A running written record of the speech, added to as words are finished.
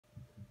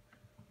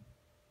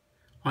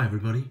Hi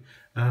everybody,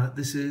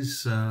 this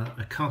is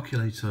a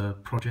calculator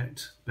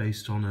project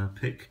based on a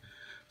PIC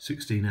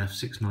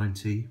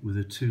 16F690 with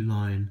a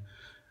 2-line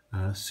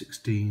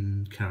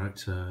 16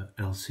 character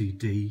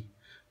LCD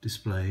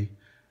display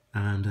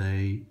and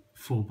a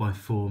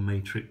 4x4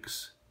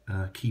 matrix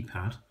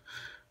keypad.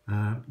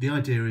 The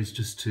idea is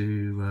just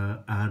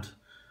to add,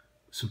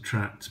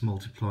 subtract,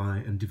 multiply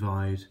and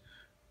divide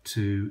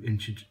to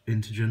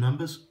integer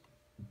numbers.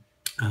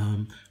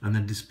 And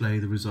then display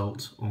the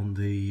result on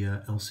the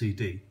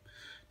LCD,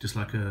 just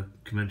like a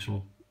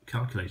conventional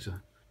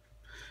calculator.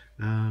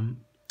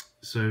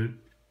 So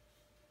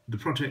the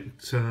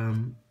project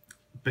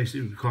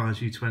basically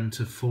requires you to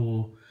enter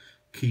 4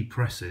 key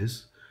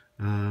presses.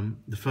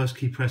 The first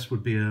key press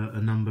would be a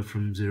number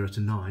from 0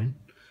 to 9,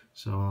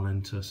 so I'll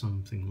enter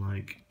something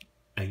like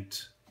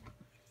 8.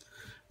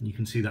 And you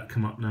can see that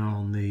come up now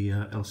on the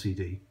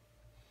LCD.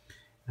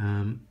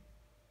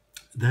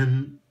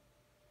 Then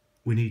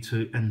we need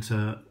to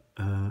enter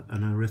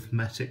an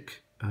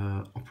arithmetic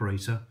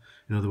operator,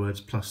 in other words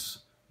plus,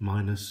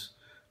 minus,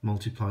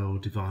 multiply or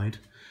divide.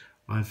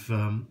 I've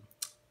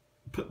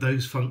put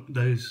those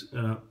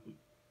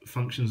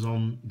functions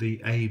on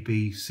the A,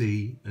 B,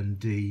 C and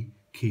D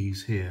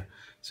keys here.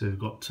 So we've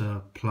got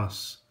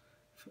plus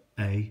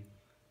A,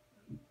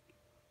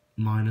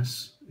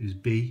 minus is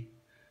B,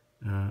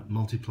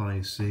 multiply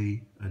is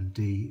C and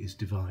D is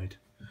divide.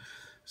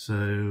 So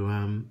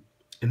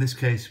in this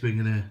case we're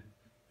going to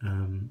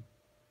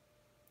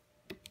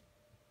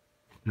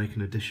make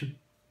an addition,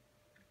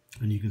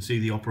 and you can see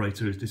the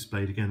operator is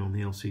displayed again on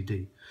the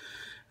LCD.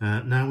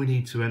 Now we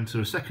need to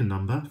enter a second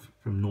number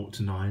from 0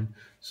 to 9,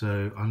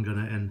 so I'm going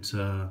to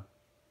enter,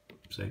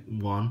 say,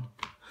 1,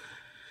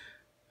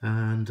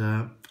 and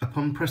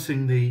upon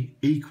pressing the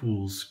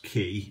equals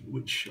key,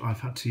 which I've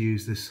had to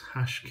use this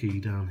hash key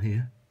down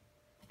here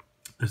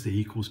as the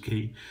equals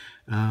key,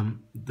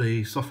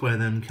 the software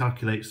then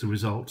calculates the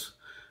result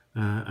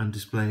and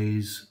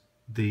displays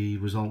the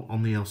result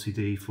on the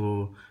LCD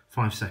for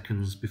 5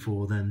 seconds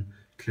before then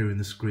clearing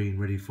the screen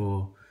ready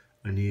for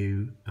a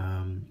new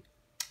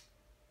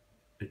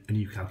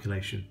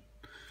calculation.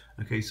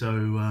 Okay,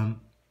 so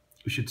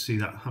we should see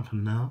that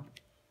happen now.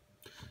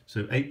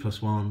 So 8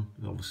 plus 1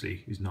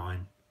 obviously is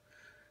 9,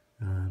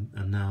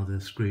 and now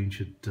the screen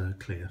should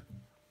clear.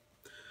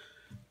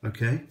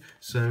 Okay,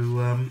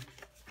 so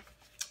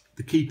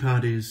the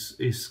keypad is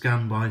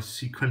scanned by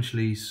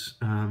sequentially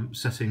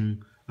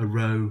setting a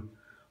row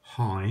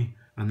high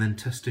and then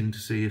testing to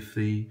see if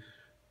the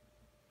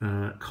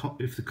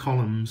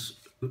columns,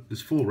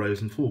 there's 4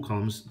 rows and 4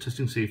 columns,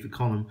 testing to see if the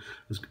column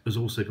has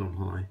also gone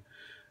high.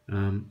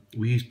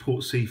 We use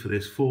port C for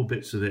this. 4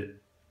 bits of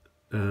it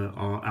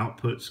are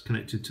outputs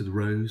connected to the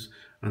rows,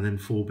 and then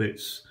 4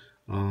 bits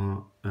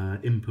are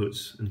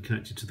inputs and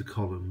connected to the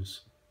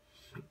columns.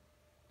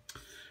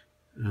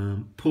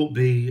 Port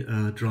B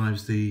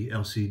drives the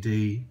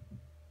LCD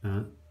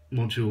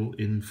module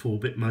in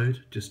 4-bit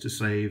mode, just to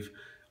save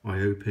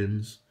I/O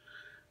pins.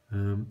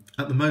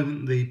 At the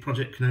moment the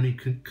project can only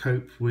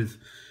cope with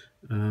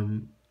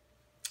inputs,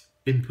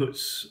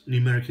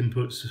 numeric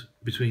inputs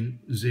between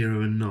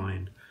 0 and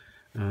 9,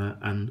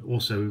 and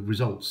also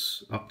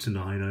results up to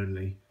 9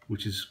 only,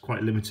 which is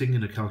quite limiting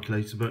in a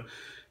calculator, but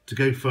to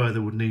go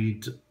further would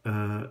need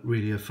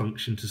really a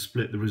function to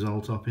split the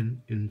result up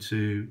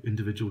into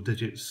individual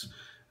digits,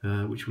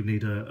 which would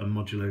need a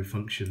modulo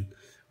function,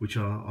 which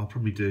I'll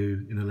probably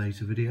do in a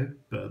later video,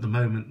 but at the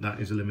moment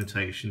that is a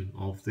limitation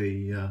of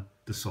the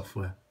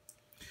software.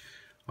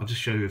 I'll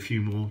just show you a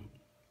few more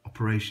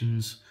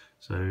operations.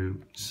 So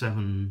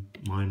 7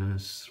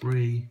 minus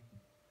 3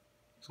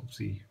 is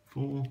obviously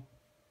 4.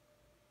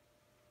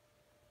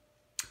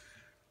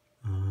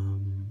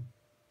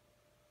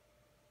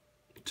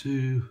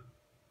 2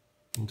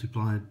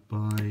 multiplied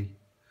by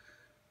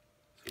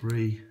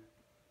 3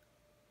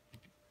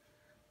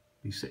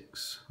 be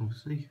 6,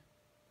 obviously.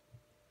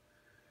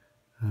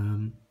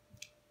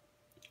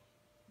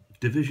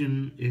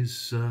 Division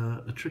is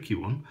a tricky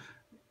one.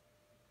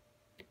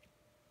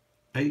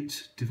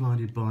 8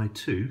 divided by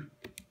 2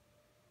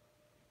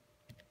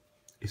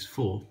 is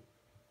 4.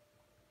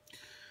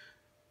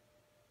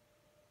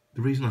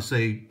 The reason I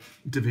say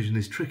division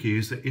is tricky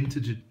is that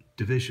integer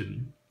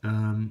division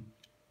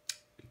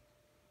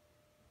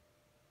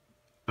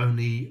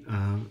only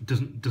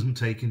doesn't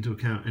take into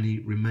account any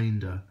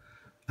remainder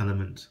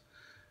element.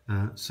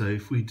 So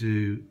if we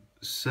do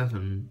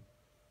 7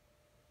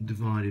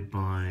 divided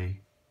by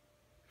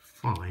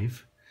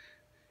 5,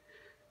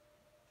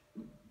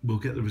 we'll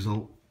get the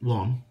result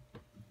 1,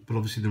 but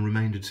obviously the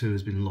remainder 2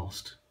 has been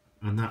lost,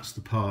 and that's the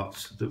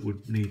part that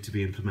would need to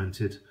be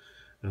implemented,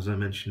 as I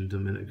mentioned a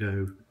minute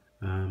ago,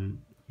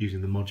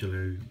 using the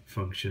modulo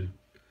function.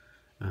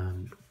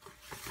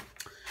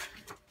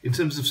 In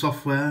terms of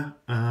software,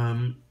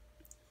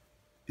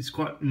 it's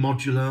quite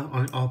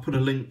modular. I'll put a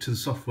link to the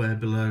software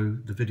below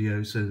the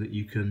video so that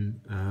you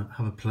can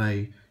have a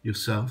play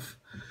yourself.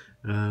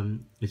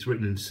 It's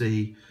written in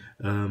C.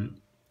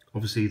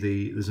 Obviously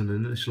there's an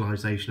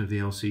initialization of the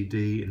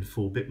LCD in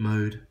 4-bit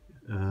mode.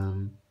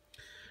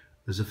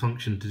 There's a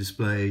function to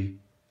display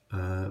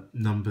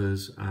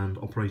numbers and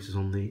operators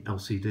on the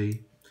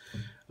LCD.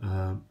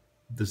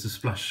 There's a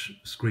splash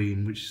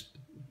screen which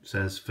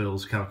says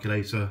Phil's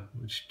calculator,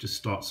 which just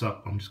starts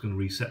up. I'm just going to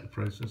reset the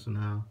processor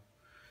now.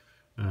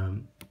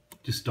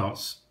 Just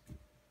starts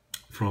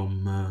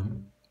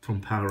from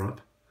power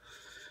up.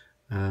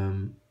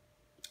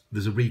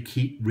 There's a read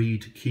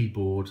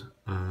keyboard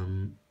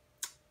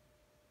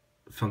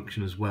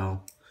function as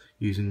well,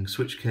 using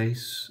switch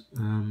case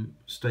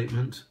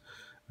statement,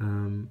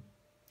 and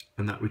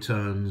that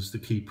returns the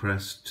key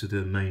press to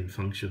the main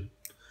function.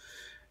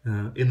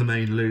 In the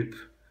main loop,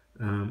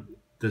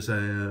 there's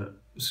a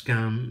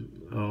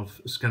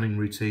scanning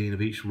routine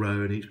of each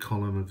row and each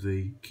column of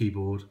the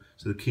keyboard,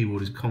 so the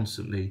keyboard is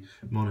constantly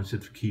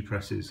monitored for key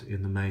presses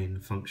in the main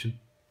function.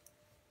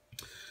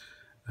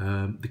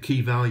 The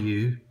key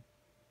value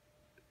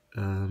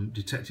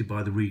detected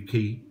by the read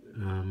key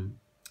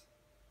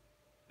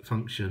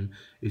function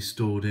is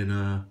stored in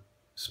a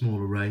small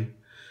array,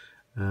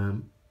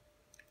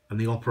 and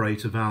the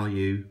operator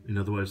value, in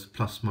other words, the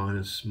plus,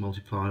 minus,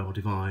 multiply or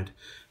divide,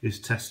 is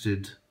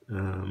tested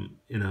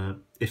in a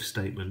if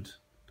statement,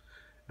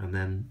 and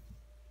then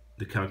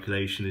the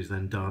calculation is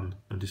then done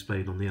and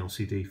displayed on the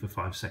LCD for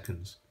 5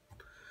 seconds.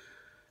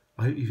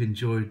 I hope you've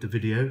enjoyed the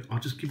video. I'll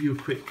just give you a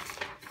quick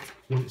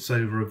once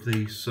over of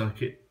the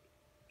circuit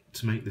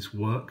to make this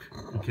work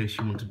in case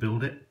you want to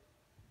build it.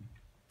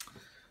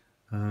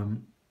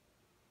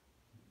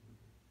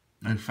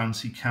 No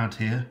fancy CAD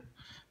here,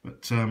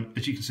 but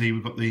as you can see,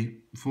 we've got the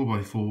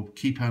 4x4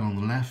 keypad on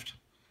the left,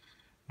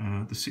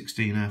 the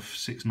 16F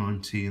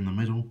 690 in the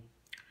middle,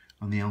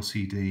 and the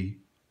LCD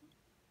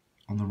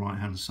on the right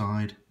hand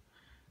side.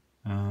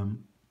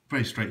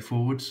 Very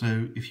straightforward,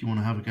 so if you want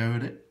to have a go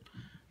at it,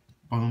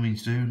 by all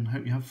means do, and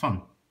hope you have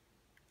fun.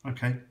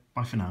 Okay,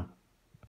 bye for now.